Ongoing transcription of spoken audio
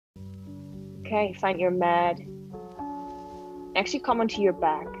Okay, find your mat. Actually, come onto your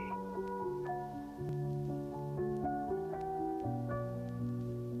back.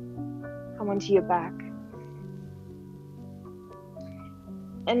 Come onto your back.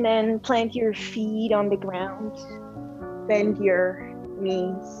 And then plant your feet on the ground. Bend your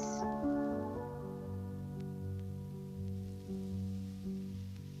knees.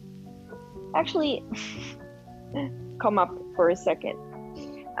 Actually, come up for a second.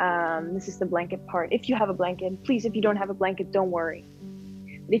 This is the blanket part. If you have a blanket, please, if you don't have a blanket, don't worry.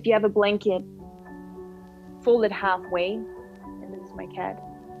 But if you have a blanket, fold it halfway. And this is my cat.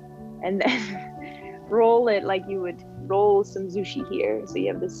 And then roll it like you would roll some sushi here. So you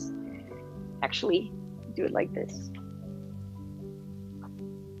have this, actually do it like this.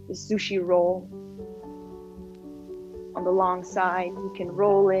 The sushi roll on the long side. You can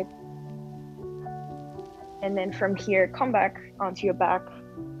roll it. And then from here, come back onto your back.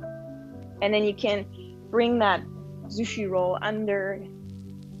 And then you can bring that sushi roll under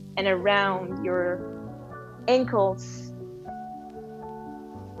and around your ankles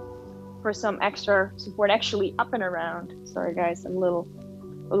for some extra support. Actually, up and around. Sorry guys, a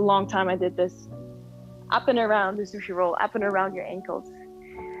long time I did this. Up and around the sushi roll, up and around your ankles.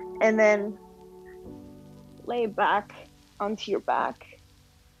 And then lay back onto your back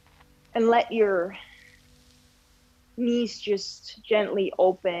and let your knees just gently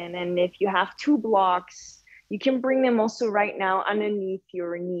open. And if you have 2 blocks, you can bring them also right now underneath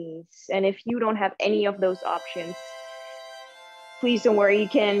your knees. And if you don't have any of those options, please don't worry, you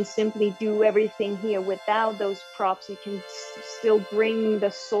can simply do everything here without those props. You can still bring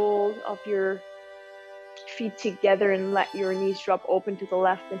the soles of your feet together and let your knees drop open to the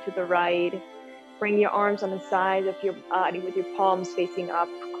left and to the right. Bring your arms on the sides of your body with your palms facing up.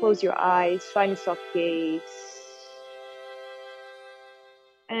 Close your eyes, find a soft gaze.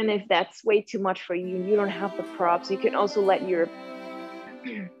 And if that's way too much for you, you don't have the props, you can also let your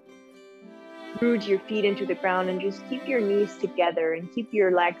root your feet into the ground and just keep your knees together and keep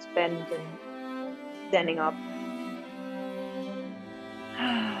your legs bent and standing up.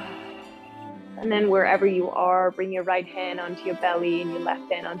 And then wherever you are, bring your right hand onto your belly and your left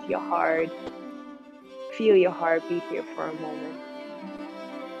hand onto your heart. Feel your heartbeat here for a moment.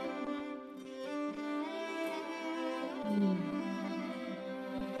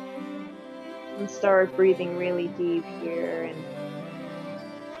 And start breathing really deep here and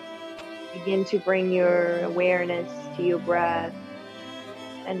begin to bring your awareness to your breath.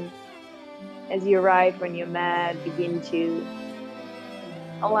 And as you arrive on your mat, begin to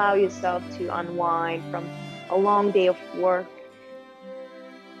allow yourself to unwind from a long day of work.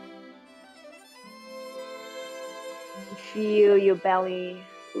 Feel your belly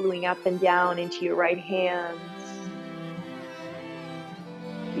flowing up and down into your right hands.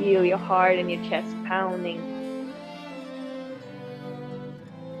 Feel your heart and your chest pounding.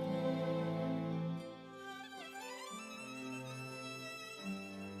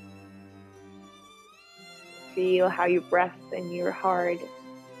 Feel how your breath and your heart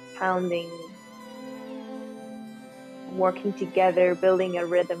pounding, working together, building a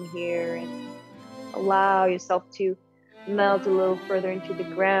rhythm here, and allow yourself to melt a little further into the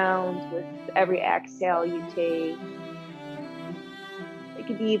ground with every exhale you take. Take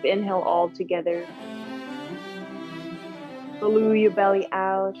a deep inhale all together. Blow your belly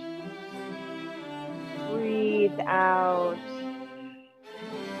out. Breathe out.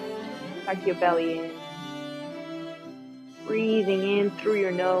 Tuck your belly in. Breathing in through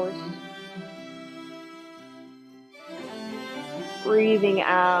your nose. Breathing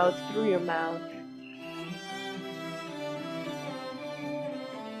out through your mouth.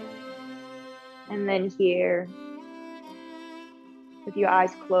 And then here, with your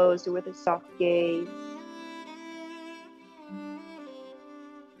eyes closed or with a soft gaze,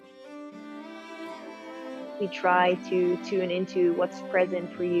 we try to tune into what's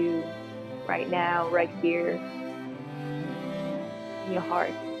present for you right now, right here in your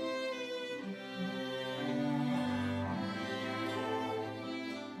heart.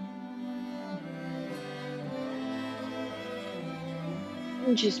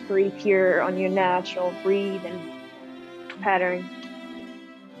 And just breathe here on your natural breathe and pattern.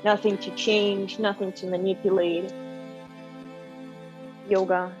 Nothing to change, nothing to manipulate.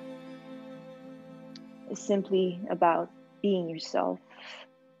 Yoga is simply about being yourself.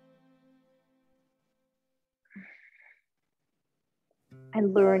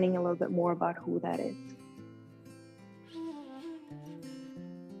 And learning a little bit more about who that is.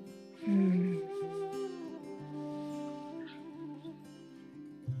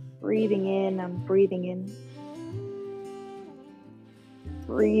 Breathing in, I'm breathing in.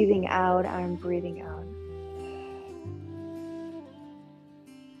 Breathing out, I'm breathing out.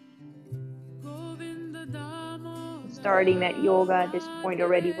 Starting that yoga at this point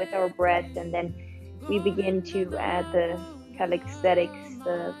already with our breath, and then we begin to add the calisthenics,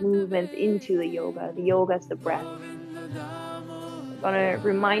 the movements into the yoga. The yoga is the breath. I'm gonna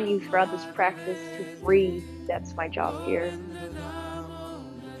remind you throughout this practice to breathe. That's my job here.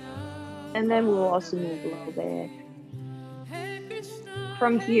 And then we'll also move a little bit.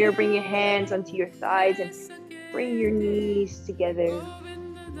 From here, bring your hands onto your thighs and bring your knees together.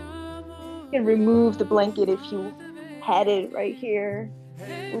 You can remove the blanket if you had it right here.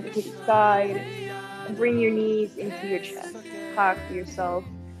 Move it to the side and bring your knees into your chest. Hug yourself,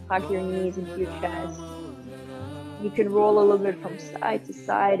 hug your knees into your chest. You can roll a little bit from side to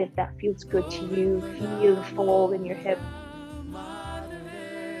side if that feels good to you. Feel the fold in your hip.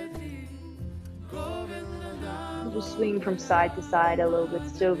 Just swing from side to side a little bit,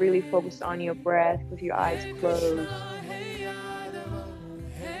 still really focused on your breath with your eyes closed.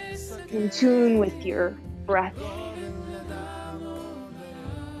 In tune with your breath.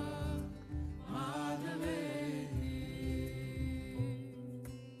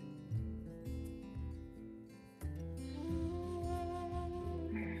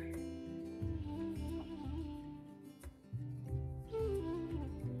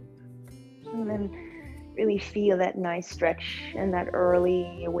 And then really feel that nice stretch and that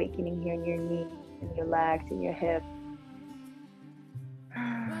early awakening here in your knees and your legs and your hip.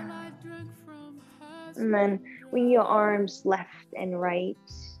 And then wing your arms left and right.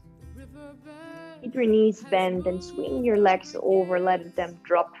 Keep your knees bent and swing your legs over, let them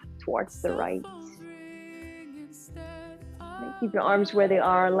drop towards the right. And keep your arms where they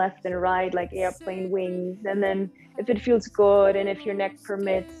are, left and right, like airplane wings. And then if it feels good and if your neck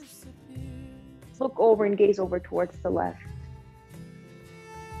permits, look over and gaze over towards the left.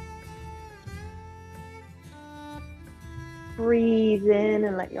 Breathe in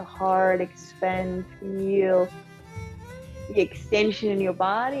and let your heart expand. Feel the extension in your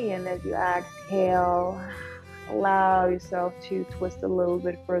body, and as you exhale, allow yourself to twist a little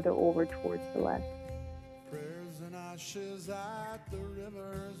bit further over towards the left.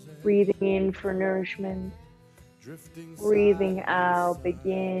 Breathing in for nourishment. Breathing out,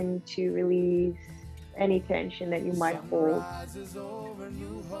 begin to release any tension that you might hold.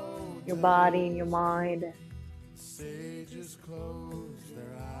 Your body and your mind. Sages close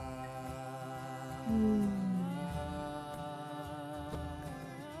their eyes.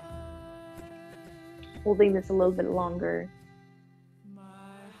 Holding this a little bit longer.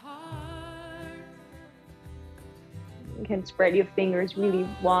 You can spread your fingers really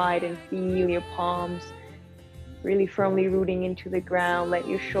wide and feel your palms really firmly rooting into the ground. Let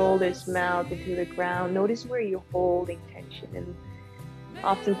your shoulders melt into the ground. Notice where you're holding tension. And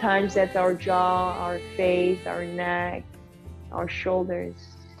oftentimes that's our jaw, our face, our neck, our shoulders.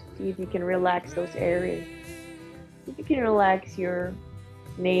 See if you can relax those areas. See if you can relax your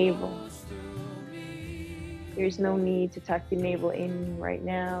navel. There's no need to tuck the navel in right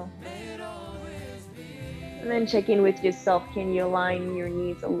now. And then check in with yourself. Can you align your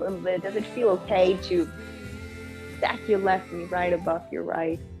knees a little bit? Does it feel okay to stack your left knee right above your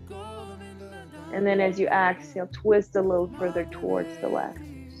right? And then as you exhale, twist a little further towards the left.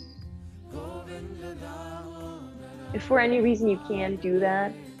 If for any reason you can't do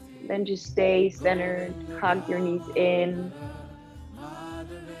that, then just stay centered, hug your knees in,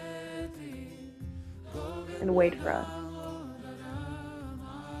 and wait for us.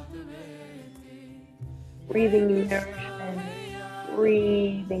 Breathing in nourishment,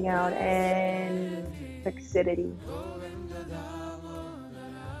 breathing out and fixity.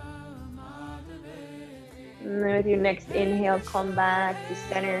 And then with your next inhale, come back to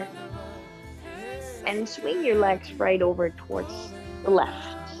center and swing your legs right over towards the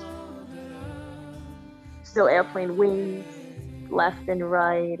left. Still airplane wings, left and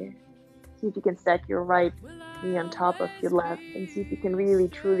right. See if you can stack your right knee on top of your left and see if you can really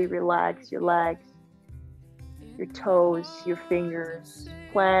truly relax your legs, your toes, your fingers,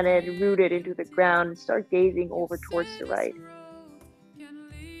 planted, rooted into the ground, and start gazing over towards the right.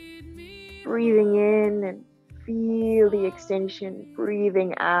 Breathing in and feel the extension,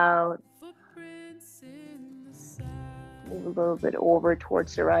 breathing out. Move a little bit over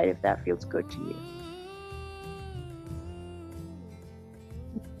towards the right if that feels good to you.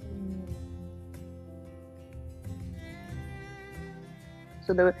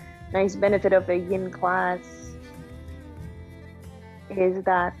 So the nice benefit of a yin class is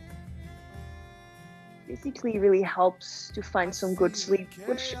that basically really helps to find some good sleep,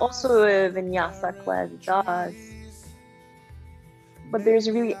 which also a vinyasa class does. but there's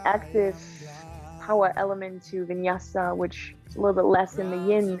a really active power element to vinyasa, which is a little bit less in the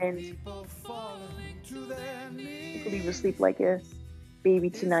yin, and hopefully we'll sleep like a baby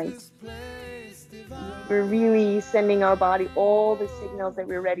tonight. We're really sending our body all the signals that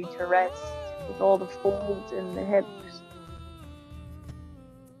we're ready to rest, with all the folds in the hips.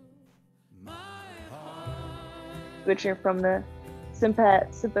 Switching from the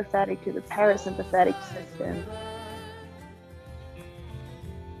sympathetic to the parasympathetic system.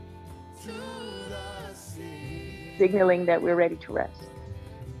 Signaling that we're ready to rest.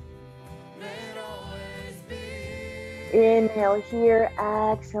 Inhale here,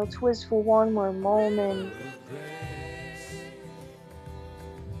 exhale, twist for one more moment.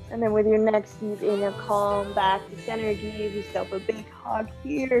 And then with your next deep inhale, calm back to center, give yourself a big hug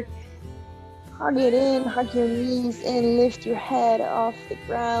here. Hug it in, hug your knees in, lift your head off the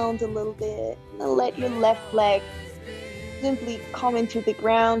ground a little bit. And then let your left leg simply come into the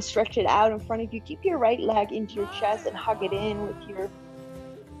ground, stretch it out in front of you. Keep your right leg into your chest and hug it in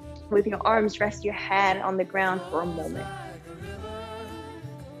with your arms. Rest your head on the ground for a moment.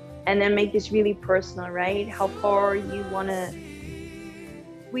 And then make this really personal, right? How far you want to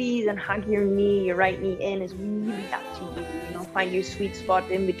squeeze and hug your knee, your right knee in, is really up to you. You know, find your sweet spot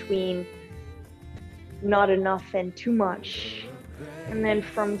in between not enough and too much. And then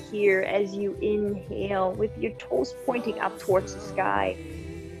from here, as you inhale with your toes pointing up towards the sky,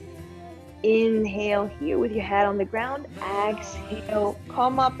 inhale here with your head on the ground. Exhale,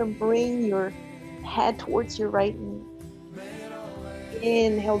 come up and bring your head towards your right knee.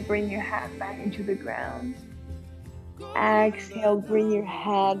 Inhale, bring your head back into the ground. Exhale, bring your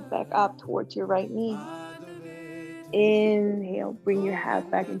head back up towards your right knee. Inhale, bring your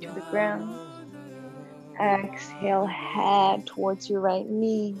head back into the ground. Exhale, head towards your right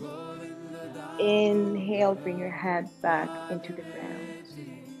knee. Inhale, bring your head back into the ground.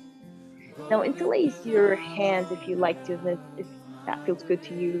 Now interlace your hands if you like to, if that feels good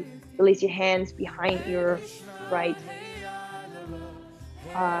to you. Release your hands behind your right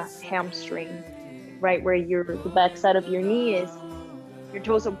hamstring, right where the back side of your knee is. Your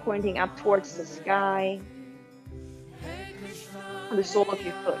toes are pointing up towards the sky, the sole of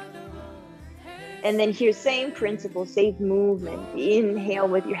your foot. And then here, same principle, same movement. Inhale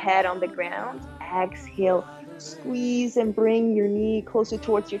with your head on the ground. Exhale, squeeze and bring your knee closer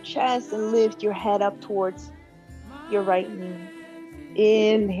towards your chest and lift your head up towards your right knee.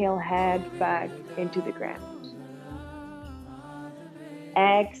 Inhale, head back into the ground.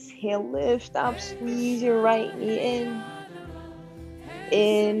 Exhale, lift up, squeeze your right knee in.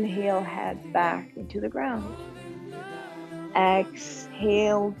 Inhale, head back into the ground.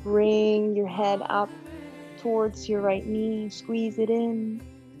 Exhale, bring your head up towards your right knee, squeeze it in.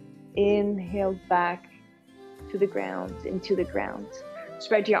 Inhale, back to the ground, into the ground.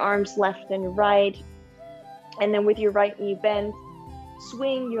 Spread your arms left and right. And then with your right knee bent,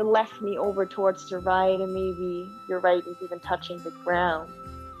 swing your left knee over towards the right, and maybe your right is even touching the ground.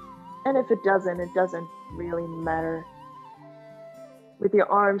 And if it doesn't really matter. With your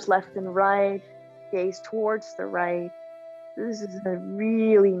arms left and right, gaze towards the right. This is a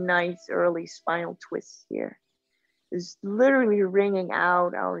really nice early spinal twist here. It's literally wringing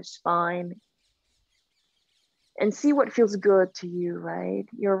out our spine. And see what feels good to you, right?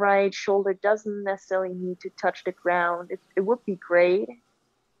 Your right shoulder doesn't necessarily need to touch the ground. It would be great.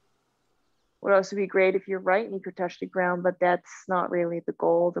 Would also be great if your right knee could touch the ground, but that's not really the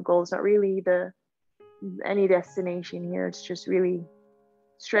goal. The goal is not really any destination here. It's just really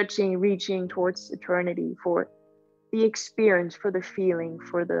stretching, reaching towards eternity for the experience, for the feeling,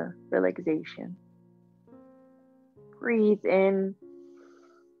 for the relaxation. Breathe in,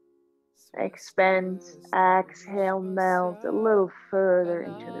 expand, exhale, melt a little further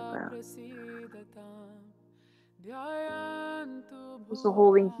into the ground. Also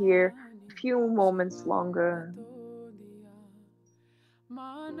holding here a few moments longer.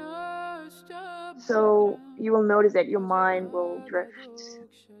 So you will notice that your mind will drift.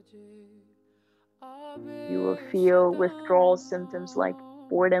 You will feel withdrawal symptoms like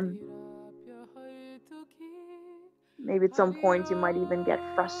boredom. Maybe at some point you might even get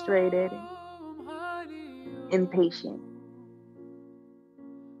frustrated, impatient.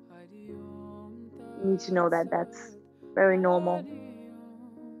 You need to know that that's very normal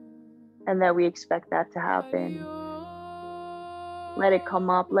and that we expect that to happen. Let it come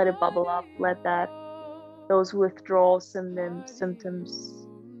up, let it bubble up, let those withdrawal symptoms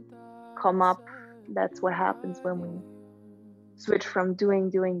come up. That's what happens when we switch from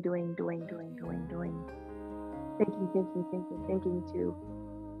doing, thinking to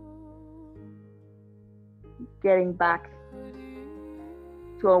getting back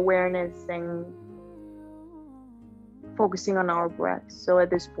to awareness and focusing on our breath. So at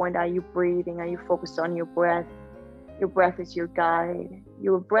this point, are you breathing? Are you focused on your breath? Your breath is your guide.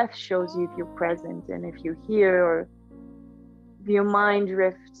 Your breath shows you if you're present and if you're here, or if your mind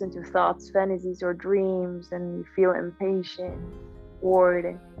drifts into thoughts, fantasies, or dreams, and you feel impatient,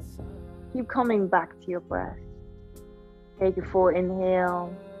 bored, keep coming back to your breath. Take a full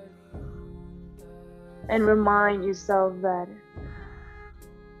inhale and remind yourself that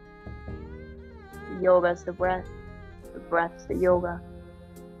the yoga is the breath is the yoga,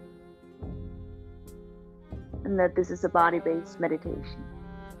 and that this is a body-based meditation.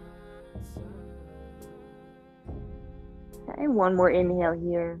 Okay, one more inhale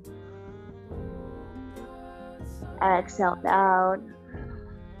here. Exhale out.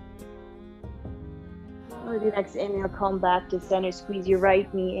 With the next inhale, come back to center. Squeeze your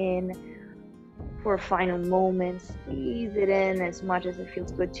right knee in for a final moment. Squeeze it in as much as it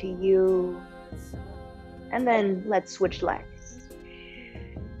feels good to you. And then let's switch legs.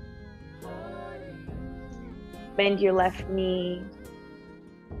 Bend your left knee,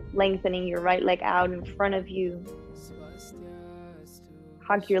 lengthening your right leg out in front of you.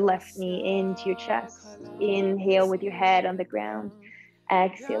 Hug your left knee into your chest. Inhale with your head on the ground.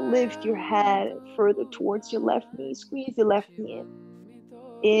 Exhale, lift your head further towards your left knee. Squeeze your left knee in.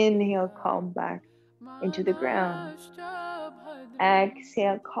 Inhale, come back into the ground.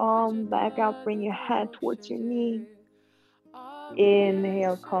 Exhale, come back up. Bring your head towards your knee.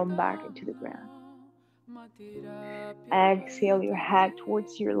 Inhale, come back into the ground. Exhale your head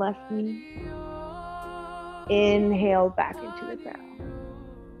towards your left knee. Inhale back into the ground.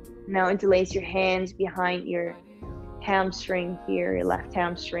 Now interlace your hands behind your hamstring here, your left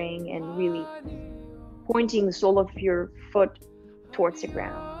hamstring, and really pointing the sole of your foot towards the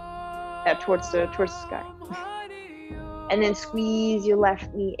ground, towards the sky. And then squeeze your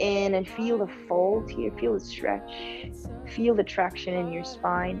left knee in and feel the fold here, feel the stretch, feel the traction in your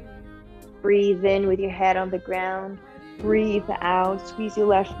spine. Breathe in with your head on the ground. Breathe out, squeeze your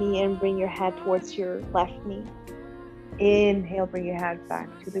left knee and bring your head towards your left knee. Inhale, bring your head back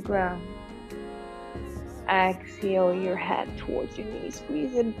to the ground. Exhale your head towards your knee.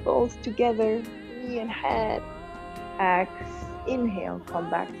 Squeeze it both together, knee and head. Inhale, come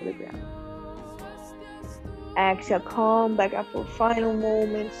back to the ground. Exhale, come back up for a final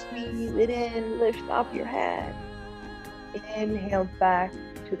moment. Squeeze it in, lift up your head. Inhale back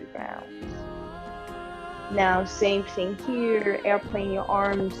to the ground. Now same thing here, airplane your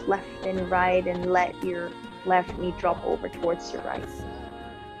arms left and right and let your left knee drop over towards your right.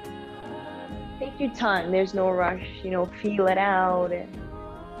 Take your time, there's no rush, feel it out and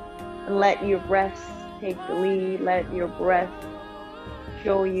let your breath take the lead, let your breath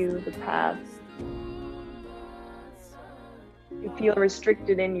show you the path. If you feel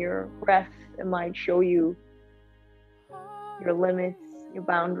restricted in your breath, it might show you your limits, your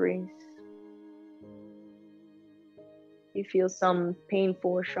boundaries. You feel some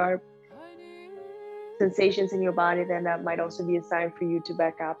painful or sharp sensations in your body, then that might also be a sign for you to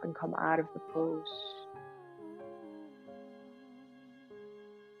back up and come out of the pose.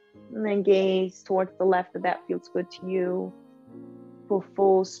 And then gaze towards the left if that feels good to you for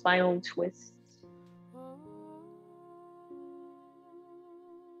full spinal twists.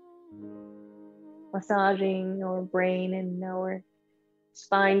 Massaging our brain and our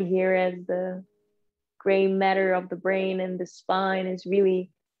spine here, as the gray matter of the brain and the spine is really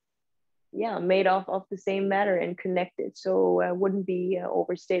made off of the same matter and connected. So it wouldn't be an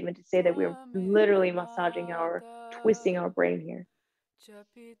overstatement to say that we're literally twisting our brain here.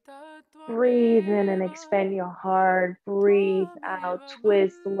 Breathe in and expand your heart. Breathe out,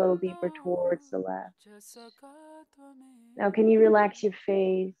 twist a little deeper towards the left. Now can you relax your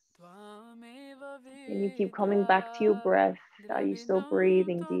face? Can you keep coming back to your breath? Are you still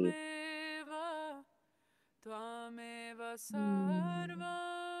breathing deep?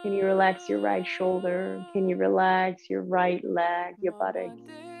 Can you relax your right shoulder? Can you relax your right leg, your buttocks,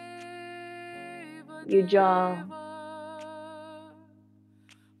 your jaw,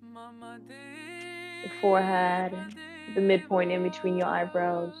 your forehead, the midpoint in between your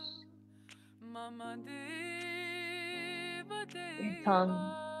eyebrows, your tongue,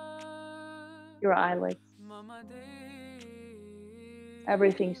 your eyelids?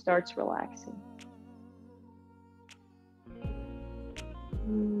 Everything starts relaxing.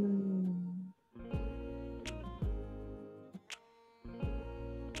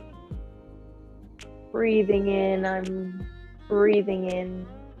 Breathing in, I'm breathing in.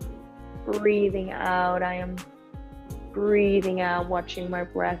 Breathing out, I am breathing out, watching my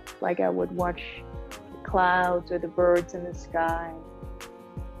breath like I would watch the clouds or the birds in the sky.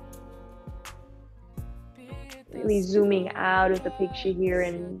 Really zooming out of the picture here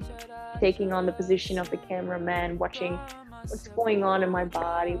and taking on the position of the cameraman, watching what's going on in my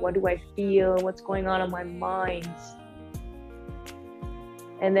body, what do I feel, what's going on in my mind.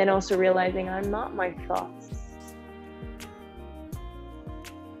 And then also realizing I'm not my thoughts.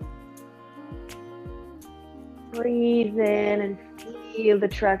 Breathe in and feel the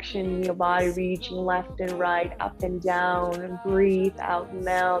traction in your body reaching left and right, up and down, and breathe out,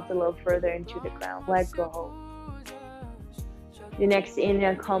 melt a little further into the ground, let go. The next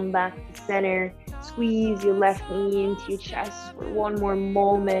inhale, come back to center, squeeze your left knee into your chest for one more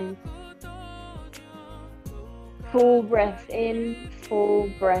moment. Full breath in, full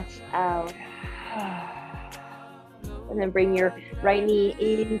breath out. And then bring your right knee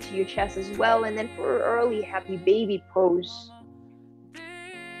into your chest as well. And then for early happy baby pose,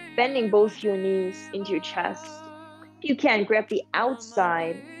 bending both your knees into your chest. If you can, grab the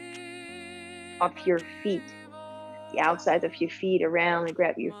outside of your feet. The outside of your feet around, and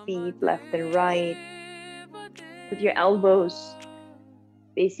grab your feet left and right. With your elbows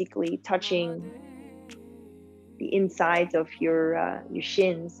basically touching the insides of your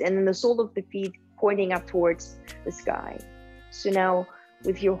shins, and then the sole of the feet pointing up towards the sky. So now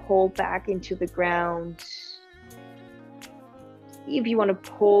with your whole back into the ground, if you want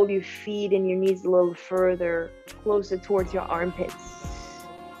to pull your feet and your knees a little further, closer towards your armpits.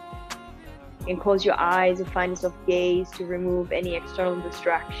 And close your eyes and find yourself gaze to remove any external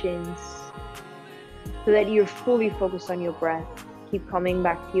distractions so that you're fully focused on your breath. Keep coming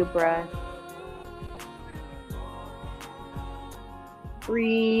back to your breath.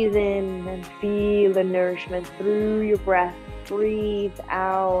 Breathe in and feel the nourishment through your breath. Breathe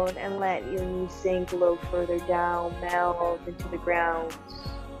out and let your knees sink a little further down, melt into the ground.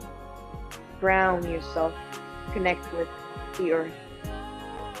 Ground yourself, connect with the earth.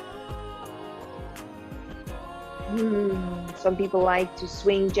 Some people like to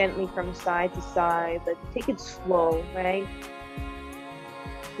swing gently from side to side, but take it slow, right?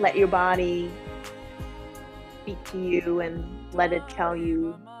 Let your body speak to you and let it tell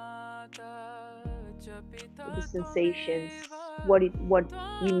you the sensations, what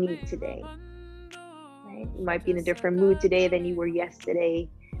you need today. Right? You might be in a different mood today than you were yesterday,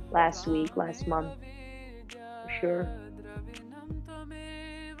 last week, last month, for sure.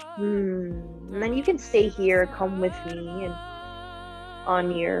 And then you can stay here, come with me, and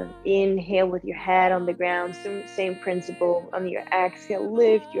on your inhale with your head on the ground, same principle. On your exhale,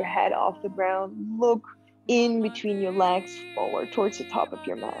 lift your head off the ground, look in between your legs forward towards the top of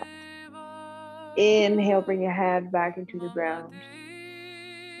your mat. Inhale, bring your head back into the ground.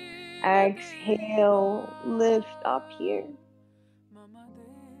 Exhale, lift up here.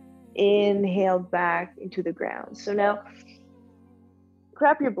 Inhale back into the ground. So now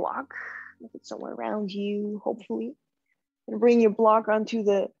grab your block, make it somewhere around you, hopefully, and bring your block onto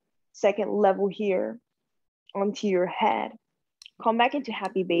the second level here, onto your head. Come back into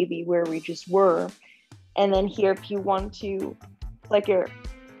happy baby where we just were. And then here, if you want to, like your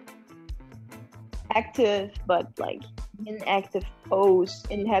active but like inactive pose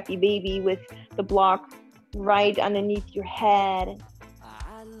in happy baby with the block right underneath your head,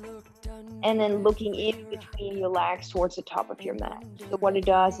 and then looking in between your legs towards the top of your mat. So what it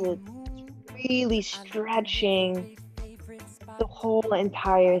does is really stretching the whole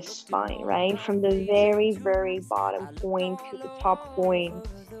entire spine, right? From the very, very bottom point to the top point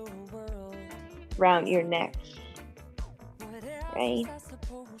around your neck, right?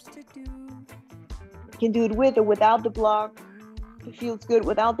 You can do it with or without the block. If it feels good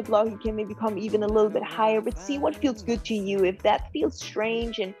without the block, you can maybe come even a little bit higher, but see what feels good to you. If that feels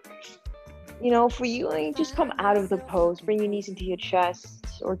strange and for you, just come out of the pose, bring your knees into your chest,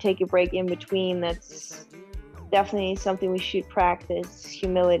 or take a break in between. That's definitely something we should practice.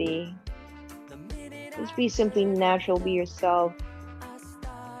 Humility. Just be simply natural, be yourself.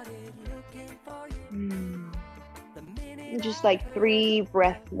 Just like 3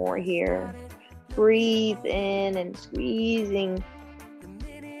 breaths more here. Breathe in and squeezing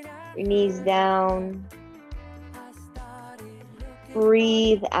your knees down.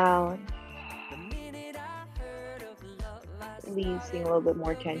 Breathe out. Releasing a little bit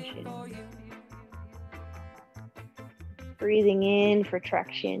more tension. Breathing in for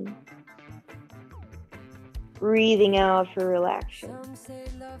traction. Breathing out for relaxation.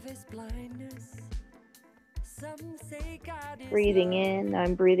 Breathing in,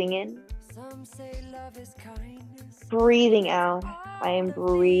 I'm breathing in. Breathing out, I am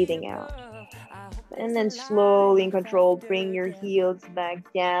breathing out. And then slowly and controlled, bring your heels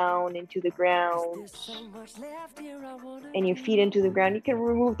back down into the ground and your feet into the ground. You can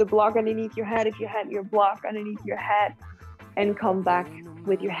remove the block underneath your head if you had your block underneath your head, and come back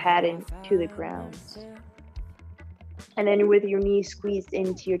with your head into the ground. And then with your knees squeezed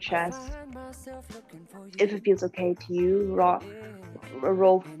into your chest, if it feels okay to you,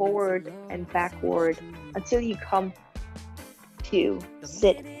 roll forward and backward until you come to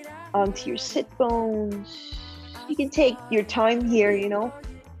sit onto your sit bones. You can take your time here, you know.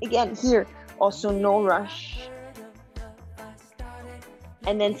 Again, here, also no rush.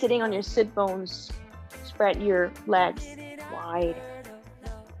 And then sitting on your sit bones, spread your legs wide.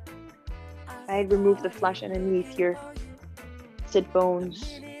 Right? Remove the flesh underneath your sit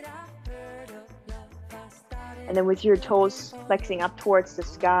bones. And then with your toes flexing up towards the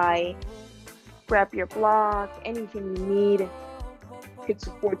sky, grab your block, anything you need could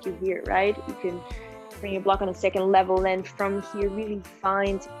support you here, right? You can bring your block on a second level, and from here really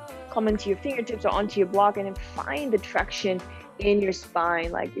come into your fingertips or onto your block, and then find the traction in your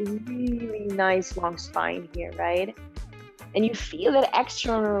spine, like a really nice long spine here, right? And you feel that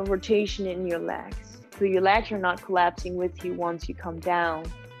external rotation in your legs. So your legs are not collapsing with you once you come down.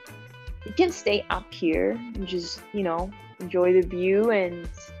 You can stay up here and just, you know, enjoy the view, and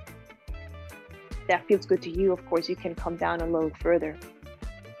that feels good to you. Of course, you can come down a little further.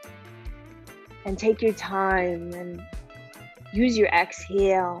 And take your time and use your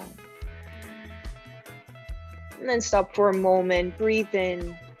exhale. And then stop for a moment, breathe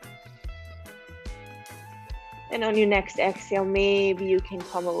in. And on your next exhale, maybe you can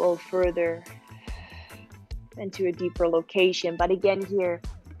come a little further into a deeper location. But again here,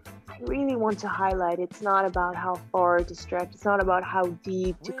 I really want to highlight, it's not about how far to stretch. It's not about how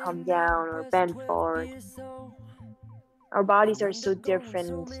deep to come down or bend forward. Our bodies are so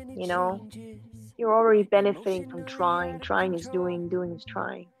different, you know. You're already benefiting from trying. Trying is doing, doing is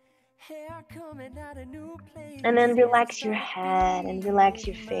trying. And then relax your head and relax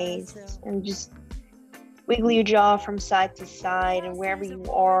your face and just wiggle your jaw from side to side, and wherever you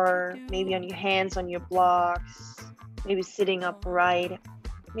are, maybe on your hands, on your blocks, maybe sitting upright,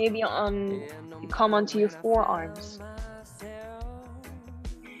 maybe you come onto your forearms.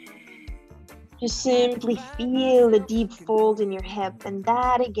 Just simply feel the deep fold in your hip, and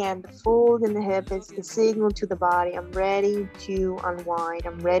that again, the fold in the hip is the signal to the body, I'm ready to unwind,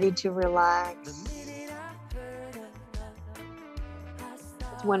 I'm ready to relax.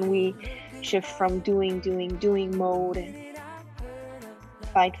 It's when we shift from doing mode,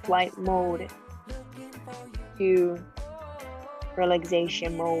 fight flight mode, to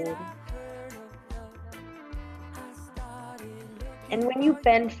relaxation mode. And when you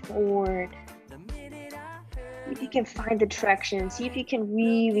bend forward, if you can find the traction, see if you can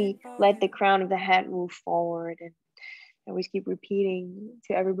really let the crown of the head move forward. And I always keep repeating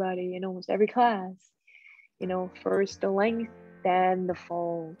to everybody in almost every class, you know, first the length, then the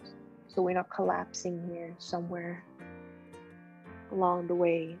fold. So we're not collapsing here somewhere along the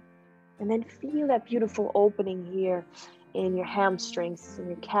way. And then feel that beautiful opening here in your hamstrings and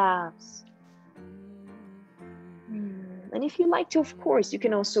your calves. And if you like to, of course, you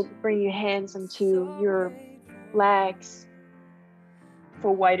can also bring your hands into your legs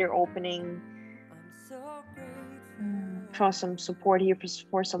for wider opening. Draw some support here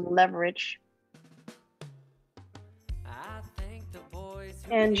for some leverage.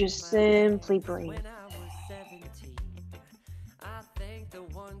 And just simply breathe.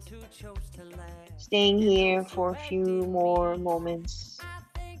 Staying here for a few more moments.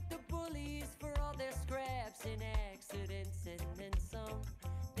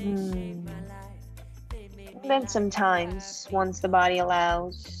 And then sometimes, once the body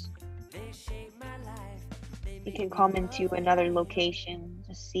allows, you can come into another location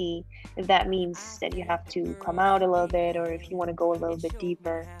to see if that means that you have to come out a little bit, or if you want to go a little bit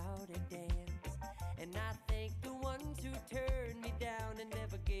deeper.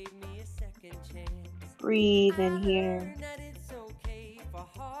 Breathe in here.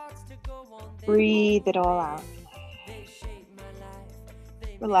 Breathe it all out.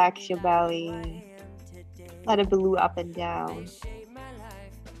 Relax your belly. Let it balloon up and down.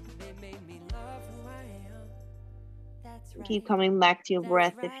 Keep coming back to your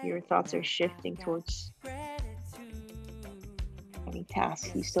breath if your thoughts are shifting towards any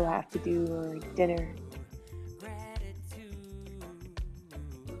tasks you still have to do or dinner.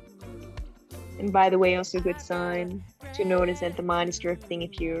 And by the way, also a good sign to notice that the mind is drifting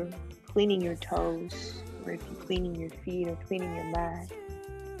if you're cleaning your toes, or if you're cleaning your feet or cleaning your mat.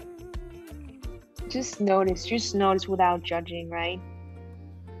 Just notice without judging, right?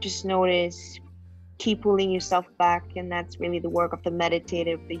 Just notice keep pulling yourself back. And that's really the work of the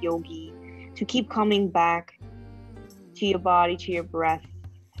meditative, the yogi, to keep coming back to your body, to your breath,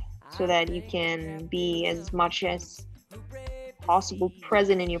 so that you can be as much as possible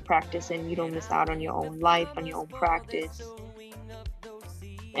present in your practice and you don't miss out on your own life, on your own practice.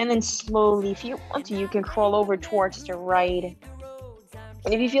 And then slowly, if you want to, you can crawl over towards the right.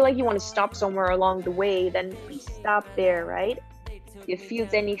 And if you feel like you want to stop somewhere along the way, then please stop there, right? If it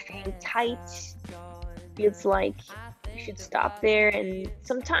feels anything tight, feels like you should stop there. And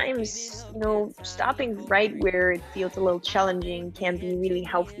sometimes, stopping right where it feels a little challenging can be really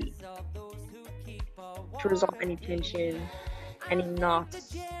healthy to resolve any tension, any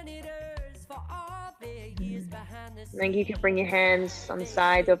knots. Then you can bring your hands on the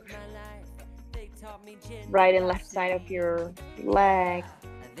sides of right and left side of your leg,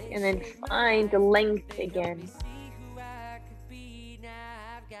 and then find the length again.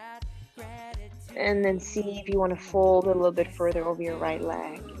 And then see if you want to fold a little bit further over your right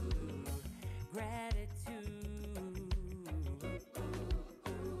leg.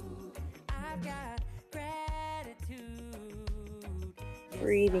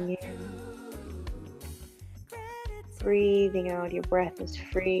 Breathing in, breathing out. Your breath is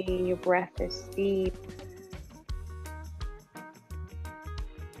free, your breath is deep.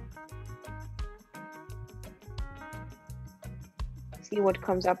 See what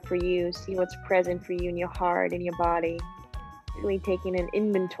comes up for you, see what's present for you in your heart, in your body. Really taking an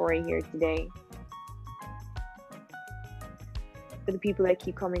inventory here today. For the people that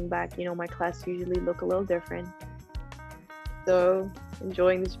keep coming back, my class usually look a little different. So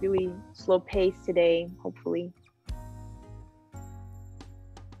enjoying this really slow pace today, hopefully.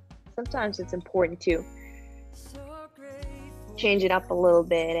 Sometimes it's important to change it up a little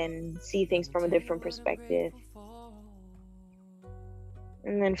bit and see things from a different perspective.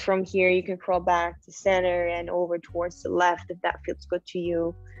 And then from here, you can crawl back to center and over towards the left if that feels good to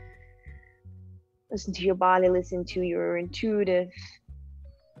you. Listen to your body, listen to your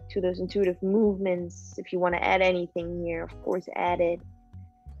those intuitive movements. If you want to add anything here, of course, add it.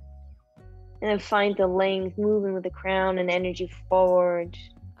 And then find the length, moving with the crown and energy forward.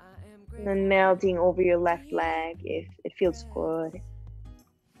 And then melting over your left leg if it feels good.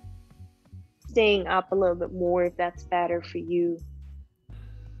 Staying up a little bit more if that's better for you.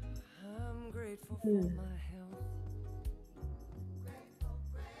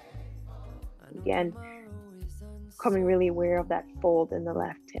 Again, becoming really aware of that fold in the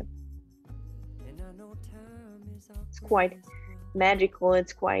left hip. It's quite magical.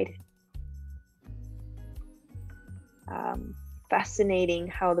 It's quite fascinating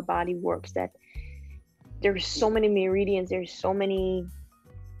how the body works. That there's so many meridians. There's so many,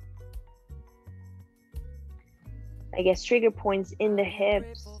 I guess, trigger points in the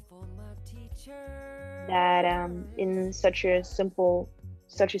hips that in such a simple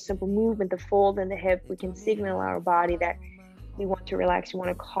movement, the fold in the hip, we can signal our body that we want to relax, we want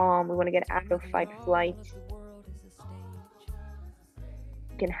to calm, we want to get out of fight flight.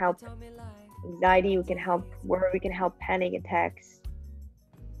 We can help anxiety, we can help worry, we can help panic attacks.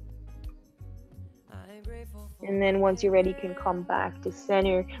 And then once you're ready, you can come back to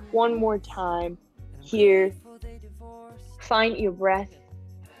center one more time. Here, find your breath.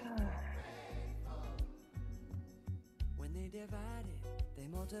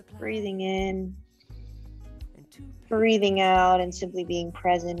 Breathing in, breathing out, and simply being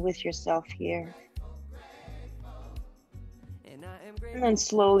present with yourself here. And then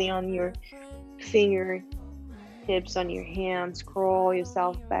slowly on your fingertips, on your hands, crawl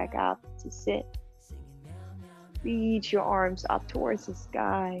yourself back up to sit. Reach your arms up towards the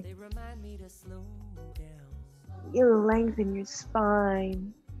sky. You lengthen your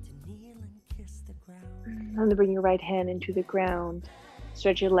spine. And bring your right hand into the ground.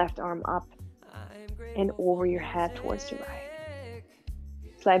 Stretch your left arm up and over your head towards the right.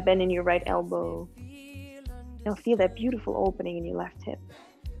 Slight bend in your right elbow. Now feel that beautiful opening in your left hip.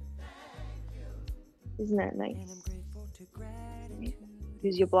 Isn't that nice?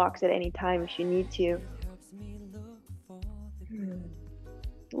 Use your blocks at any time if you need to.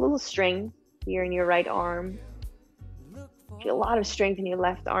 A little strength here in your right arm. Feel a lot of strength in your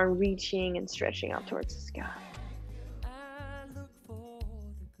left arm, reaching and stretching out towards the sky.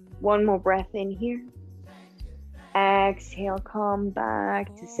 One more breath in here. Exhale, come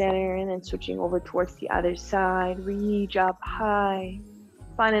back to center, and then switching over towards the other side. Reach up high.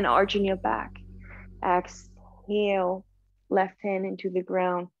 Find an arch in your back. Exhale, left hand into the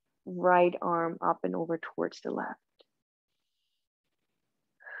ground, right arm up and over towards the left.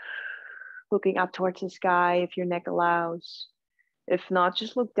 Looking up towards the sky if your neck allows. If not,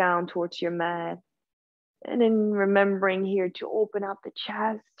 just look down towards your mat. And then remembering here to open up the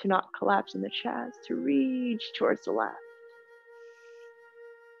chest, to not collapse in the chest, to reach towards the left.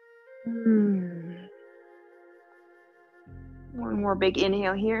 One more big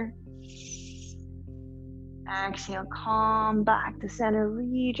inhale here. Exhale, calm back to center.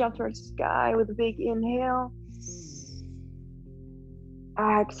 Reach up towards the sky with a big inhale.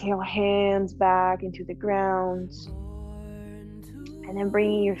 Exhale, hands back into the ground. And then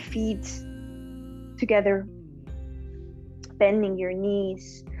bringing your feet together, bending your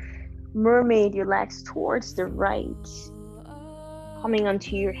knees. Mermaid your legs towards the right. Coming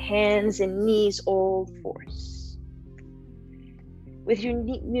onto your hands and knees, all fours. With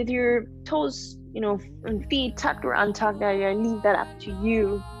your toes, and feet tucked or untucked, I leave that up to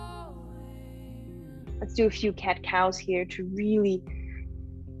you. Let's do a few cat-cows here to really,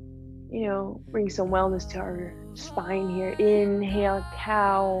 bring some wellness to our spine here. Inhale,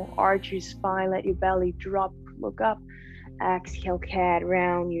 cow, arch your spine, let your belly drop, look up. Exhale, cat,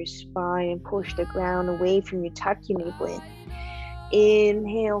 round your spine and push the ground away from you, tuck your navel in.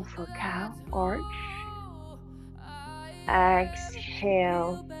 Inhale for cow, arch.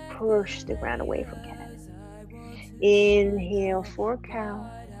 Exhale, push the ground away from cat. Inhale for cow.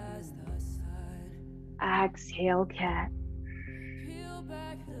 Exhale, cat.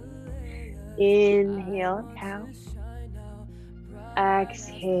 Inhale, cow.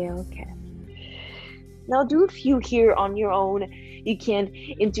 Exhale, cat. Now do a few here on your own. You can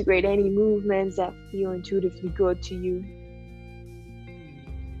integrate any movements that feel intuitively good to you.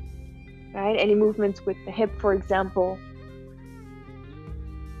 Right? Any movements with the hip, for example.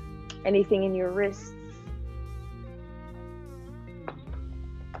 Anything in your wrists.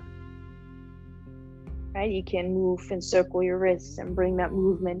 Right? You can move and circle your wrists and bring that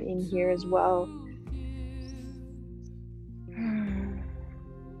movement in here as well.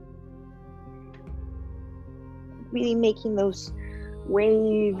 Really making those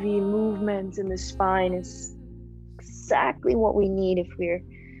wavy movements in the spine is exactly what we need if we're,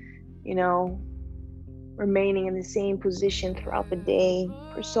 remaining in the same position throughout the day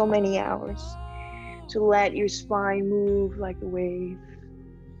for so many hours. To let your spine move like a wave.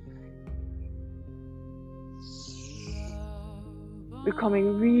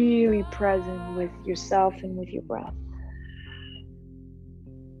 Becoming really present with yourself and with your breath.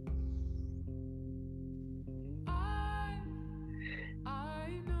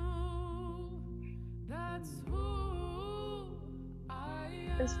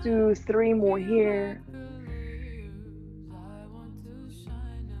 Let's do 3 more here.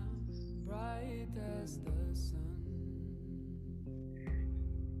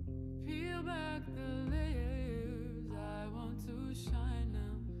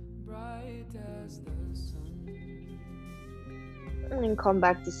 And come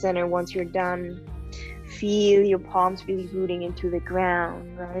back to center once you're done. Feel your palms really rooting into the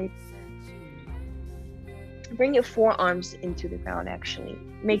ground, right? Bring your forearms into the ground, actually.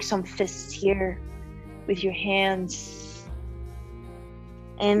 Make some fists here with your hands.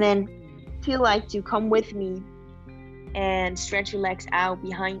 And then feel like to come with me and stretch your legs out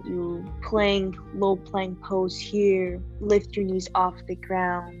behind you. Plank, low plank pose here. Lift your knees off the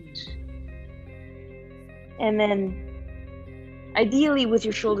ground. And then ideally with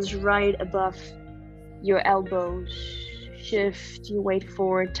your shoulders right above your elbows. Shift your weight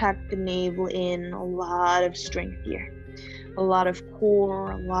forward, tuck the navel in. A lot of strength here. A lot of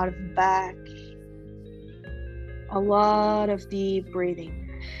core, a lot of back. A lot of deep breathing.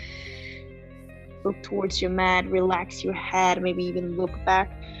 Look towards your mat, relax your head, maybe even look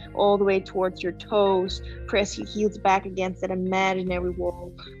back all the way towards your toes. Press your heels back against that imaginary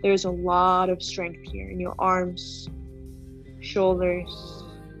wall. There's a lot of strength here in your arms, shoulders,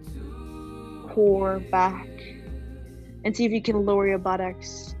 core, back. And see if you can lower your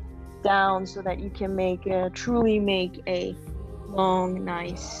buttocks down so that you can truly make a long,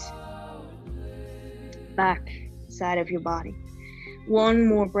 nice back side of your body. One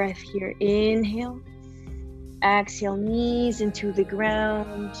more breath here. Inhale. Exhale, knees into the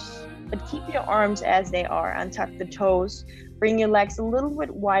ground. But keep your arms as they are. Untuck the toes. Bring your legs a little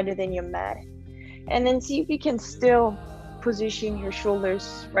bit wider than your mat. And then see if you can still position your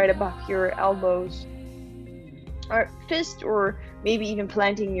shoulders right above your elbows. Or fist, or maybe even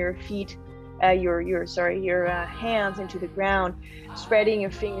planting your feet, your hands into the ground, spreading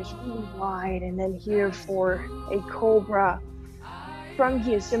your fingers really wide, and then here for a cobra. From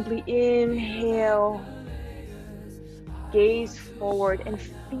here, simply inhale, gaze forward, and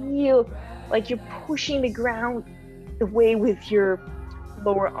feel like you're pushing the ground away with your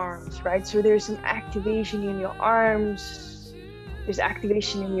lower arms, right? So there's some activation in your arms, There's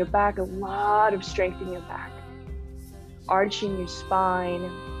activation in your back, a lot of strength in your back. Arching your spine.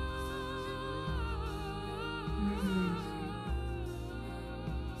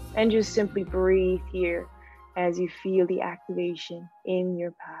 And just simply breathe here as you feel the activation in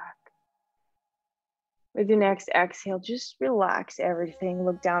your back. With your next exhale, just relax everything.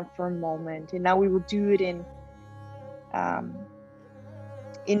 Look down for a moment. And now we will do it in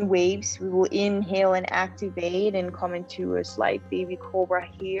waves. We will inhale and activate and come into a slight baby cobra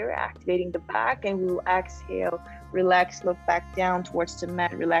here, activating the back. And we will exhale, relax, look back down towards the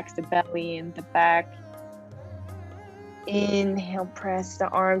mat, relax the belly and the back. Inhale, press the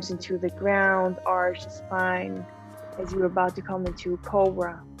arms into the ground, arch the spine as you're about to come into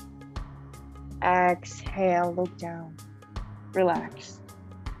cobra. Exhale, look down, relax.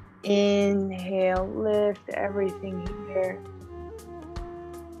 Inhale, lift everything here.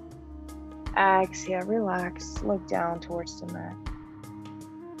 Exhale, relax, look down towards the mat.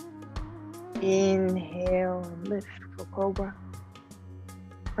 Inhale and lift for cobra.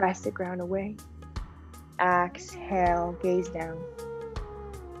 Press the ground away. Exhale, gaze down.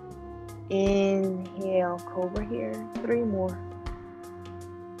 Inhale, cobra here. 3 more.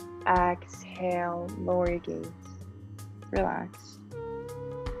 Exhale, lower your gaze. Relax.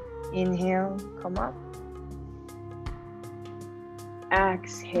 Inhale, come up.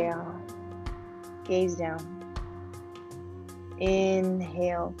 Exhale, gaze down.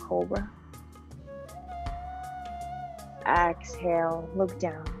 Inhale, cobra. Exhale, look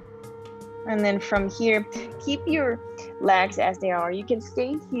down. And then from here, keep your legs as they are. You can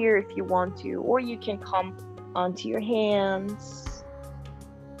stay here if you want to, or you can come onto your hands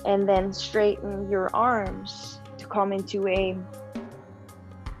and then straighten your arms to come into a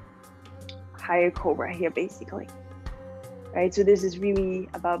higher cobra here, basically. Right, so this is really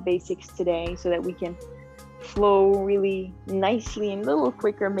about basics today so that we can flow really nicely and a little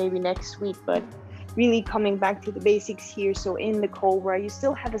quicker maybe next week, but really coming back to the basics here. So in the cobra, you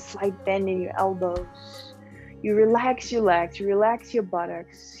still have a slight bend in your elbows. You relax your legs, you relax your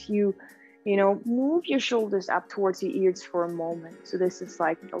buttocks, you move your shoulders up towards your ears for a moment. So this is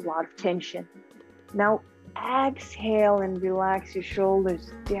like a lot of tension. Now exhale and relax your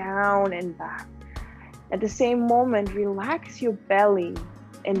shoulders down and back. At the same moment, relax your belly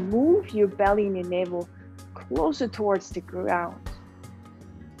and move your belly and your navel closer towards the ground,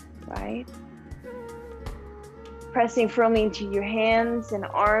 right? Pressing firmly into your hands and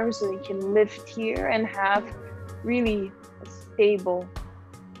arms so that you can lift here and have really a stable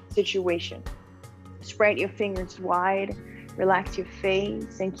situation. Spread your fingers wide, relax your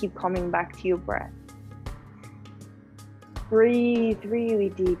face, and keep coming back to your breath. Breathe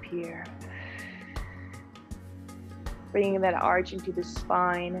really deep here. Bringing that arch into the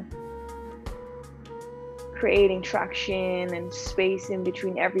spine, creating traction and space in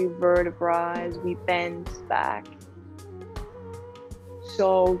between every vertebra as we bend back.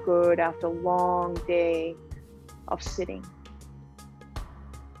 So good after a long day of sitting.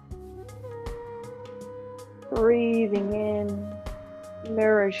 Breathing in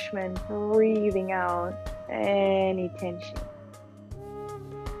nourishment, breathing out any tension.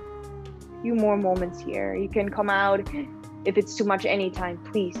 Few more moments here. You can come out if it's too much anytime.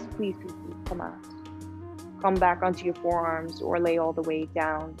 Please come out. Come back onto your forearms or lay all the way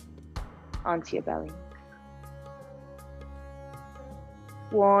down onto your belly.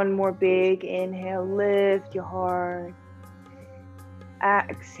 One more big inhale, lift your heart.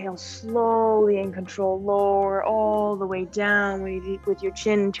 Exhale slowly and control, lower all the way down with your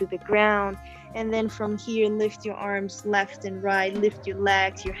chin to the ground. And then from here, lift your arms left and right, lift your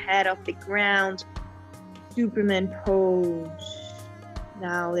legs, your head off the ground. Superman pose.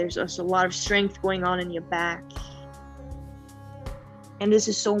 Now there's also a lot of strength going on in your back. And this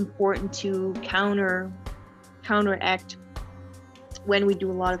is so important to counteract when we do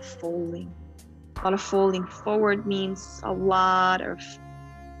a lot of folding. A lot of folding forward means a lot of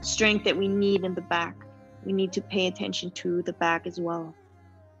strength that we need in the back. We need to pay attention to the back as well.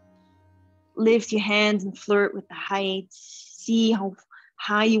 Lift your hands and flirt with the height. See how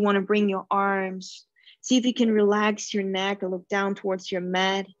high you want to bring your arms. See if you can relax your neck and look down towards your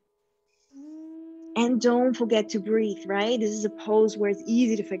mat. And don't forget to breathe, right? This is a pose where it's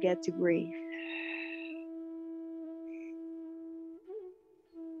easy to forget to breathe.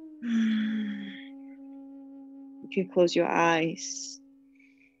 You can close your eyes.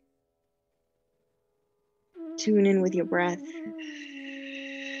 Tune in with your breath.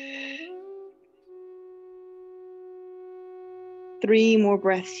 Three more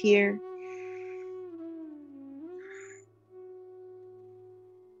breaths here.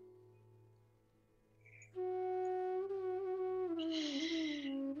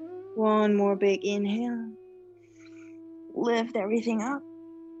 One more big inhale. Lift everything up.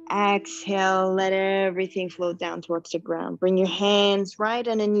 Exhale, let everything float down towards the ground. Bring your hands right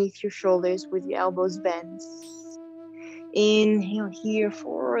underneath your shoulders with your elbows bent. Inhale here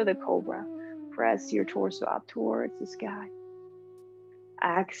for the cobra. Press your torso up towards the sky.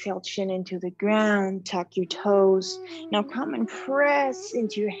 Exhale, chin into the ground, tuck your toes. Now come and press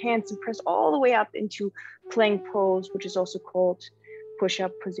into your hands and press all the way up into plank pose, which is also called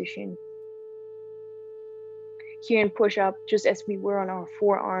push-up position. Here in push-up, just as we were on our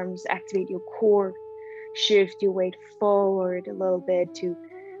forearms, activate your core, shift your weight forward a little bit to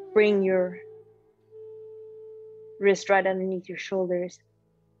bring your wrist right underneath your shoulders.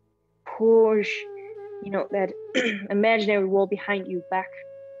 Push, that imaginary wall behind you back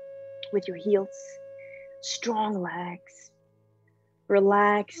with your heels. Strong legs,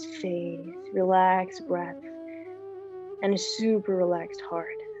 relaxed face, relaxed breath, and a super relaxed heart.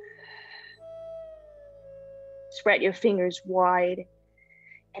 Spread your fingers wide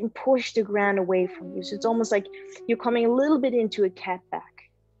and push the ground away from you. So it's almost like you're coming a little bit into a cat back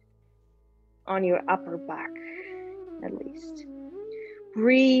on your upper back, at least.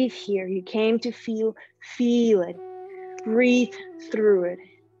 Breathe here. You came to feel it. Breathe through it.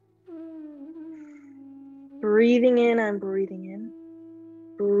 Breathing in, I'm breathing in.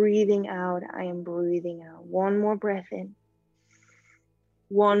 Breathing out, I am breathing out. One more breath in.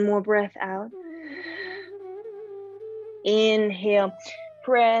 One more breath out. Inhale.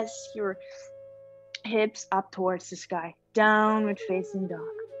 Press your hips up towards the sky. Downward facing dog.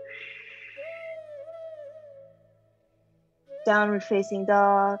 Downward facing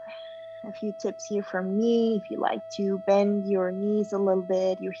dog. A few tips here from me. If you like to bend your knees a little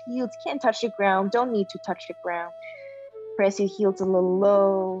bit, your heels can't touch the ground, don't need to touch the ground. Press your heels a little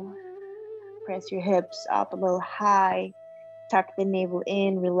low. Press your hips up a little high. Tuck the navel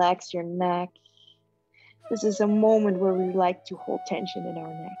in, relax your neck. This is a moment where we like to hold tension in our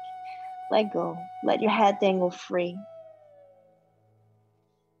neck. Let go. Let your head dangle free.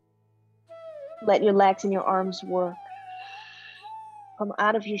 Let your legs and your arms work. Come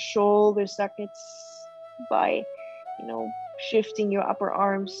out of your shoulder sockets by, shifting your upper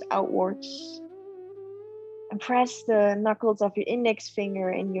arms outwards. And press the knuckles of your index finger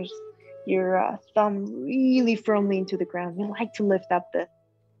and your thumb really firmly into the ground. We like to lift up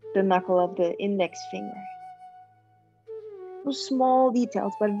the knuckle of the index finger. Those small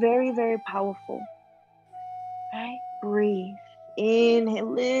details, but very, very powerful. Right? Breathe.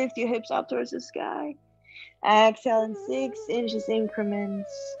 Inhale, lift your hips up towards the sky. Exhale in 6 inches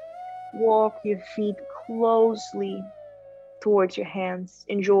increments. Walk your feet closely towards your hands.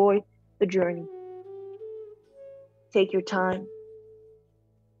 Enjoy the journey. Take your time.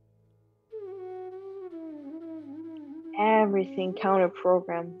 Everything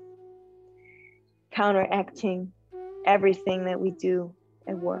counter-programmed, counteracting everything that we do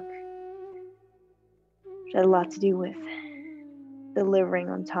at work. It has a lot to do with delivering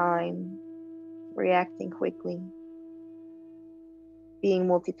on time, reacting quickly, being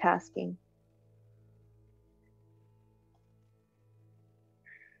multitasking.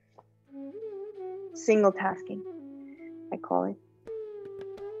 Single tasking, I call it.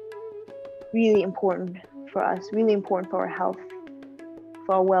 Really important for us, really important for our health,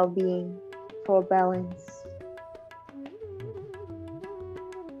 for our well-being, for our balance.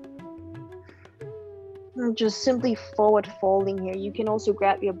 Just simply forward folding here. You can also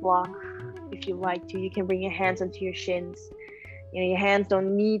grab your block if you like to. You can bring your hands onto your shins. Your hands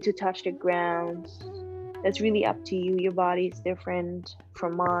don't need to touch the ground. That's really up to you. Your body is different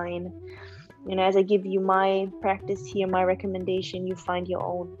from mine. As I give you my practice here, my recommendation, you find your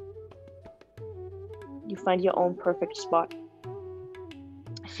own. You find your own perfect spot.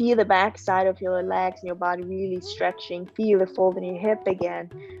 Feel the back side of your legs and your body really stretching. Feel the fold in your hip again.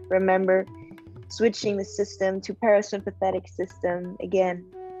 Remember, switching the system to parasympathetic system. Again,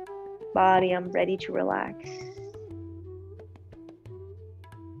 body, I'm ready to relax.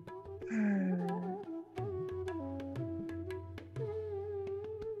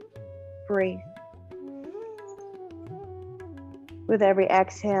 Breathe. With every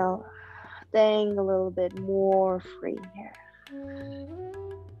exhale, dangle a little bit more free here.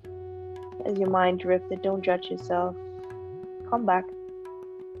 As your mind drifted, don't judge yourself. Come back.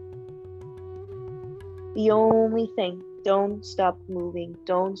 The only thing, don't stop moving.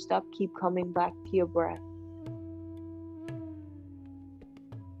 Don't stop, keep coming back to your breath.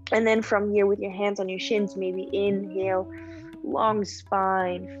 And then from here, with your hands on your shins, maybe inhale, long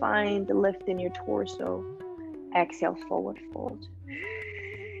spine, find the lift in your torso. Exhale, forward fold.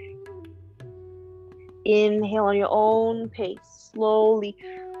 Inhale on your own pace, slowly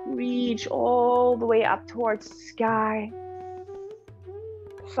Reach all the way up towards the sky.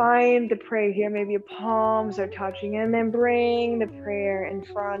 Find the prayer here. Maybe your palms are touching, and then bring the prayer in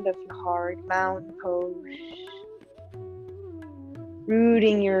front of your heart. Mountain pose.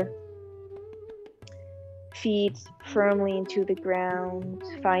 Rooting your feet firmly into the ground.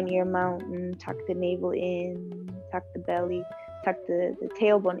 Find your mountain. Tuck the navel in. Tuck the belly. Tuck the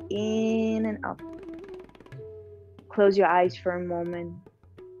tailbone in and up. Close your eyes for a moment.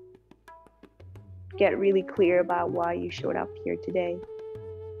 Get really clear about why you showed up here today.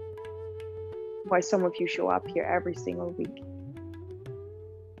 Why some of you show up here every single week.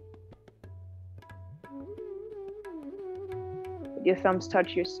 Let your thumbs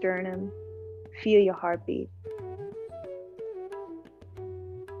touch your sternum. Feel your heartbeat.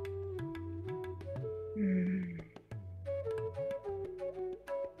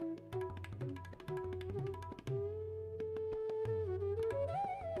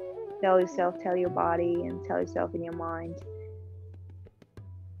 Tell yourself, tell your body, and tell yourself in your mind,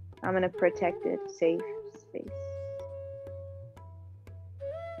 I'm in a protected, safe space.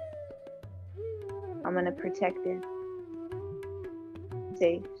 I'm in a protected,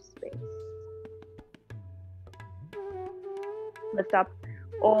 safe space. Lift up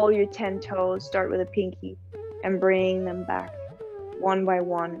all your 10 toes, start with a pinky, and bring them back one by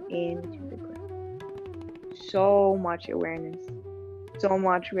one into the ground. So much awareness. So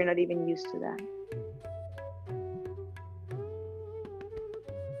much we're not even used to that.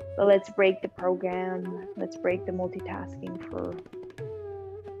 But let's break the program. Let's break the multitasking for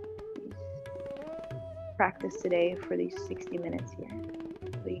practice today for these 60 minutes here.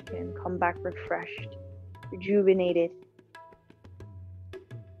 So you can come back refreshed, rejuvenated,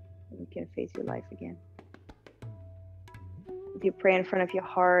 and you can face your life again. If you pray in front of your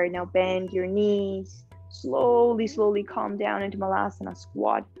heart, now bend your knees. Slowly calm down into Malasana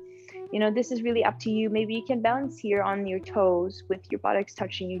squat. You know, this is really up to you. Maybe you can balance here on your toes with your buttocks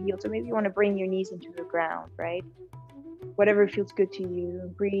touching your heels, or maybe you want to bring your knees into the ground, right? Whatever feels good to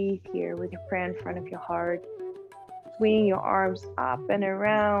you. Breathe here with your prayer in front of your heart. Swing your arms up and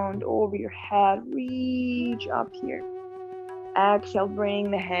around over your head. Reach up here. Exhale,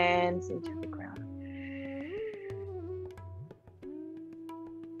 bring the hands into the ground.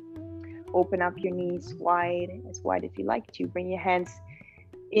 Open up your knees wide if you like to. Bring your hands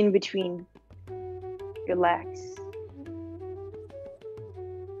in between your legs.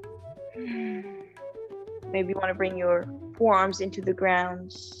 Maybe you want to bring your forearms into the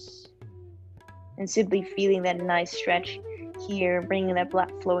ground and simply feeling that nice stretch here, bringing that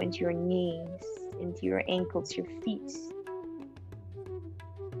blood flow into your knees, into your ankles, your feet.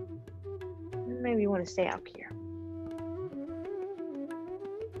 Maybe you want to stay up here.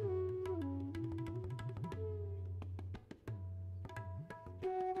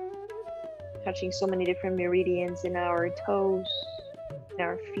 Touching so many different meridians in our toes, in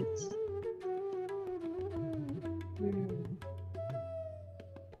our feet.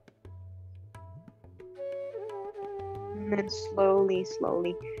 And then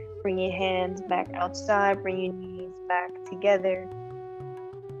slowly bring your hands back outside, bring your knees back together.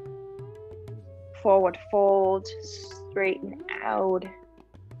 Forward fold, straighten out,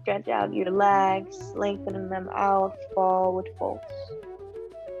 stretch out your legs, lengthen them out, forward fold.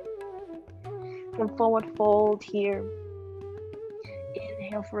 From forward fold here,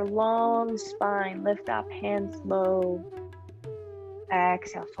 inhale for a long spine, lift up, hands low.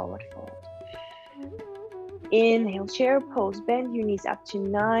 Exhale, forward fold. Inhale, chair pose, bend your knees up to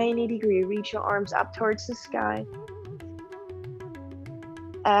 90 degrees, reach your arms up towards the sky.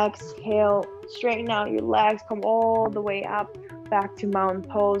 Exhale, straighten out your legs, come all the way up, back to mountain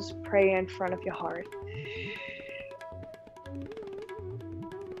pose, prayer in front of your heart.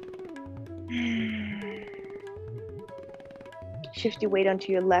 Shift your weight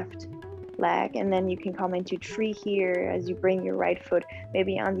onto your left leg, and then you can come into tree here as you bring your right foot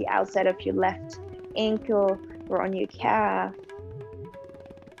maybe on the outside of your left ankle or on your calf,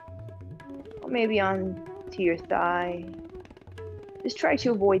 or maybe on to your thigh. Just try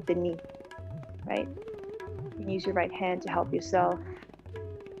to avoid the knee, right? You can use your right hand to help yourself.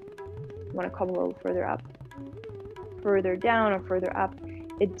 You want to come a little further up, further down, or further up.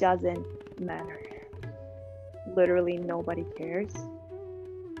 It doesn't matter. Literally nobody cares.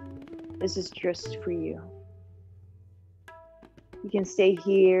 This is just for you. You can stay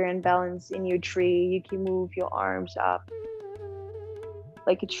here and balance in your tree. You can move your arms up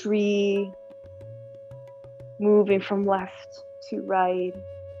like a tree, moving from left to right,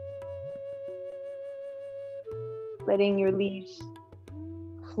 letting your leaves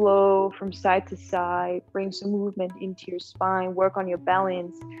flow from side to side. Bring some movement into your spine. Work on your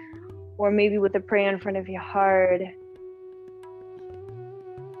balance. Or maybe with a prayer in front of your heart.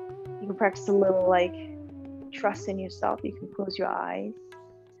 You can practice a little like trust in yourself. You can close your eyes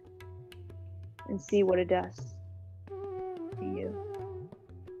and see what it does to you.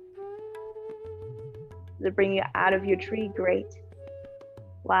 Does it bring you out of your tree? Great.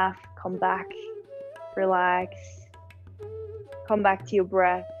 Laugh, come back, relax, come back to your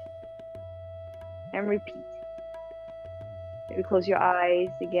breath, and repeat. Maybe close your eyes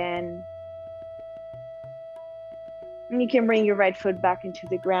again. And you can bring your right foot back into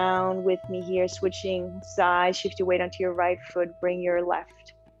the ground with me here, switching sides. Shift your weight onto your right foot. Bring your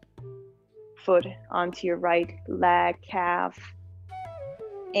left foot onto your right leg, calf,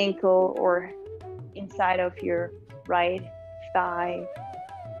 ankle, or inside of your right thigh.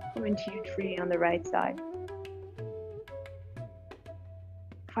 Come into your tree on the right side.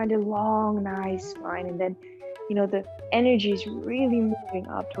 Find a long, nice spine, and then, the energy is really moving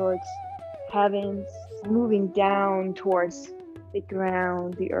up towards heavens, moving down towards the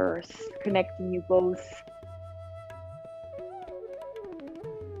ground, the earth, connecting you both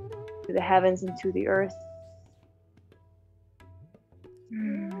to the heavens and to the earth.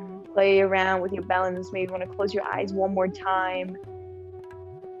 Play around with your balance. Maybe you want to close your eyes one more time.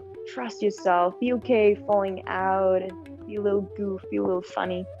 Trust yourself. Be okay falling out. Be a little goof. Be a little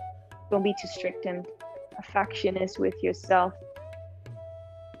funny. Don't be too strict and affectionist with yourself.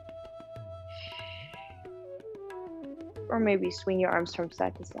 Or maybe swing your arms from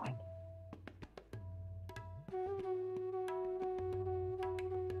side to side.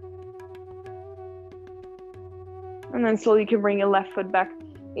 And then slowly you can bring your left foot back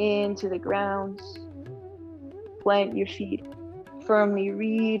into the ground. Plant your feet firmly.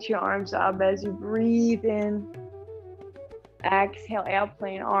 Reach your arms up as you breathe in. Exhale,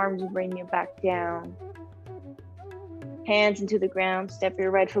 airplane arms, bring you back down. Hands into the ground. Step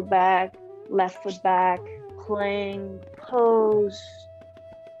your right foot back, left foot back. Plank pose.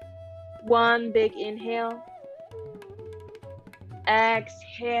 One big inhale.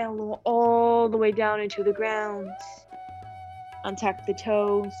 Exhale all the way down into the ground. Untuck the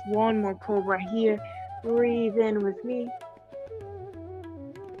toes. One more cobra here. Breathe in with me.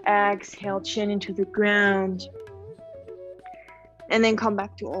 Exhale, chin into the ground. And then come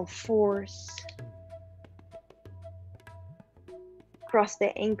back to all fours. Cross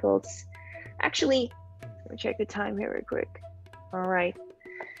the ankles. Actually, let me check the time here real quick. All right.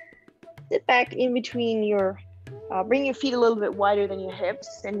 Sit back in between your, bring your feet a little bit wider than your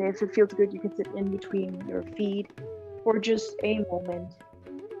hips. And if it feels good, you can sit in between your feet for just a moment.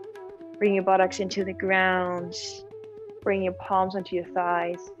 Bring your buttocks into the ground. Bring your palms onto your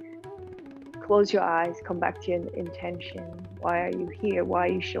thighs. Close your eyes. Come back to your intention. Why are you here? Why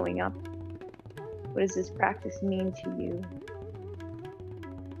are you showing up? What does this practice mean to you?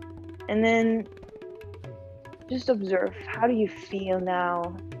 And then just observe, how do you feel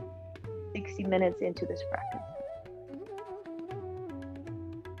now, 60 minutes into this practice?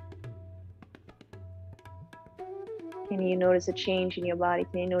 Can you notice a change in your body?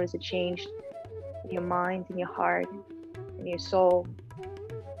 Can you notice a change in your mind, in your heart, in your soul?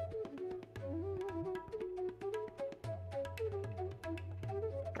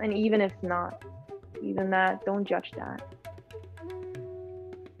 And even if not, even that, don't judge that.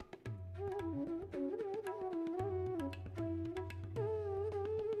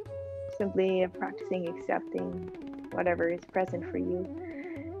 Simply practicing accepting whatever is present for you.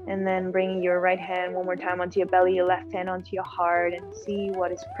 And then bringing your right hand one more time onto your belly, your left hand onto your heart, and see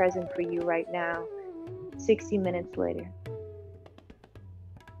what is present for you right now, 60 minutes later.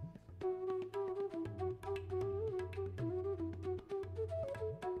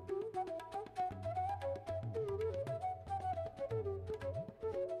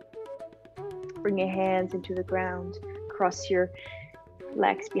 Bring your hands into the ground, cross your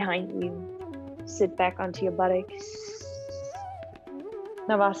legs behind you, sit back onto your buttocks.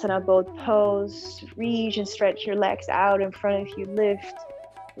 Navasana boat pose, reach and stretch your legs out in front of you, lift.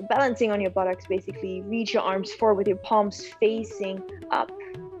 You're balancing on your buttocks basically. Reach your arms forward with your palms facing up.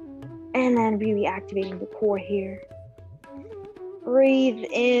 And then really activating the core here. Breathe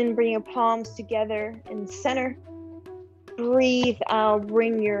in, bring your palms together in the center. Breathe out,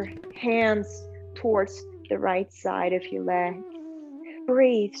 bring your hands towards the right side of your legs.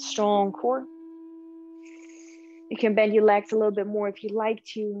 Breathe, strong core. You can bend your legs a little bit more if you like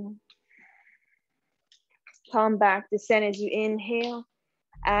to. Come back, descend as you inhale.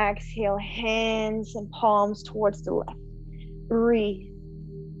 Exhale, hands and palms towards the left. Breathe.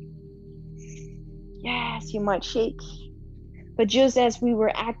 Yes, you might shake. But just as we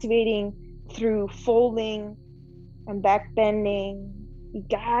were activating through folding and back bending, you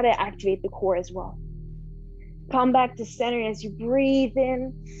gotta activate the core as well. Come back to center as you breathe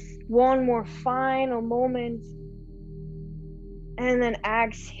in. One more final moment. And then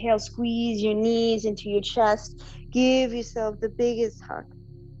exhale, squeeze your knees into your chest. Give yourself the biggest hug.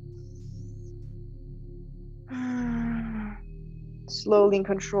 Slowly and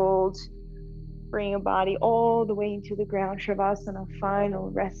controlled, bring your body all the way into the ground. Shavasana, final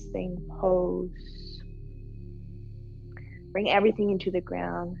resting pose. Bring everything into the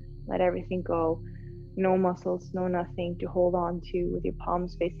ground. Let everything go. No muscles, no nothing to hold on to with your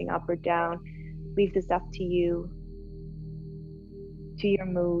palms facing up or down. Leave this up to you, to your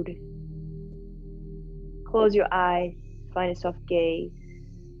mood. Close your eyes, find a soft gaze.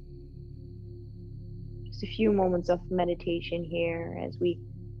 Just a few moments of meditation here as we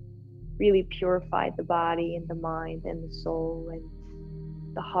really purify the body and the mind and the soul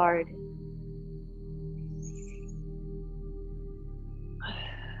and the heart.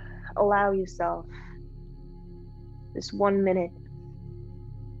 Allow yourself this 1 minute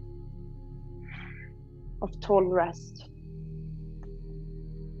of total rest.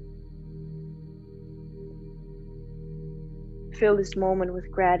 Fill this moment with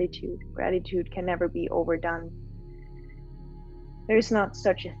gratitude. Gratitude can never be overdone. There is not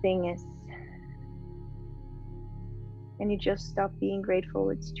such a thing as, and you just stop being grateful,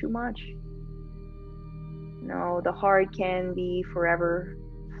 it's too much. No, the heart can be forever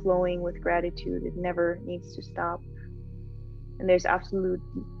flowing with gratitude. It never needs to stop. And there's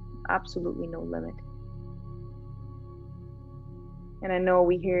absolutely no limit. And I know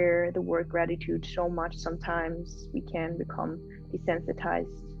we hear the word gratitude so much, sometimes we can become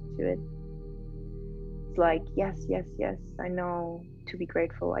desensitized to it. It's like, yes, I know to be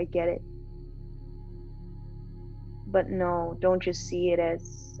grateful, I get it. But no, don't just see it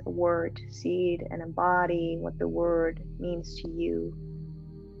as a word. See it and embody what the word means to you.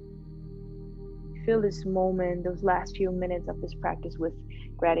 Fill this moment, those last few minutes of this practice with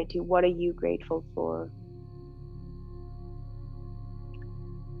gratitude. What are you grateful for?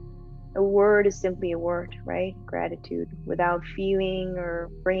 A word is simply a word, right? Gratitude, without feeling or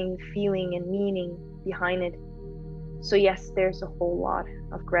bringing feeling and meaning behind it. So yes, there's a whole lot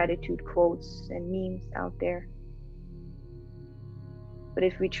of gratitude quotes and memes out there. But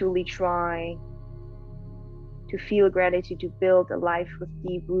if we truly try to feel gratitude, to build a life with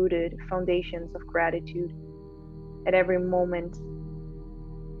deep-rooted foundations of gratitude at every moment,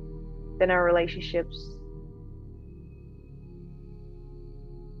 then our relationships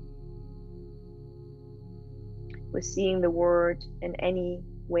with seeing the word in any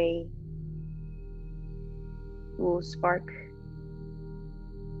way will spark.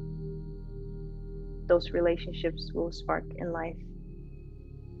 Those relationships will spark in life.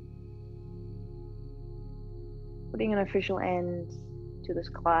 Putting an official end to this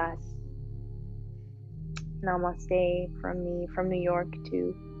class. Namaste from me, from New York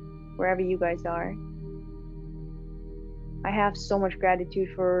to wherever you guys are. I have so much gratitude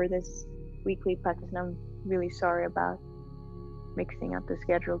for this weekly practice, and I'm really sorry about mixing up the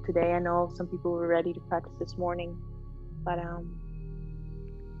schedule today. I know some people were ready to practice this morning, but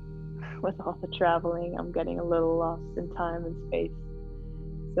with all the traveling, I'm getting a little lost in time and space.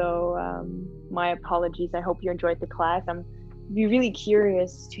 So my apologies. I hope you enjoyed the class. I'm really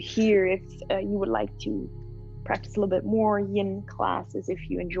curious to hear if you would like to practice a little bit more yin classes, if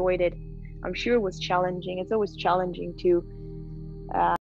you enjoyed it. I'm sure it was challenging. It's always challenging to